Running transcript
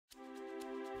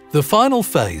The final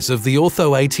phase of the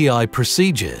Ortho-ATI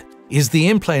procedure is the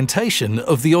implantation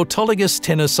of the autologous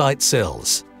tenocyte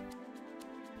cells.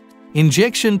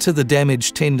 Injection to the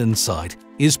damaged tendon site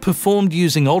is performed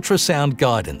using ultrasound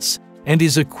guidance and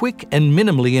is a quick and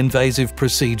minimally invasive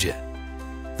procedure.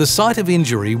 The site of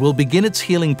injury will begin its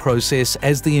healing process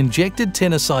as the injected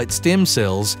tenocyte stem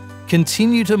cells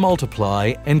continue to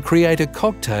multiply and create a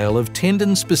cocktail of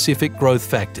tendon-specific growth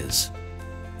factors.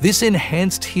 This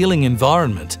enhanced healing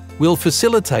environment will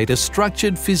facilitate a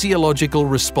structured physiological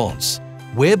response,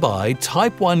 whereby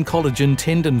type 1 collagen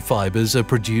tendon fibers are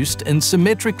produced and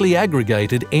symmetrically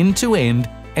aggregated end-to-end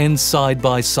and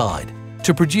side-by-side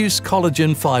to produce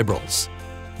collagen fibrils.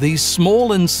 These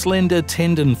small and slender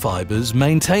tendon fibers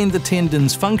maintain the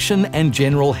tendon's function and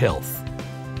general health.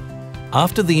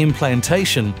 After the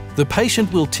implantation, the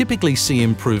patient will typically see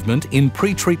improvement in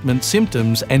pre-treatment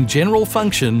symptoms and general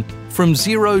function from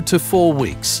 0 to 4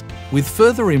 weeks, with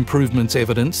further improvements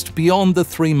evidenced beyond the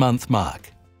 3-month mark.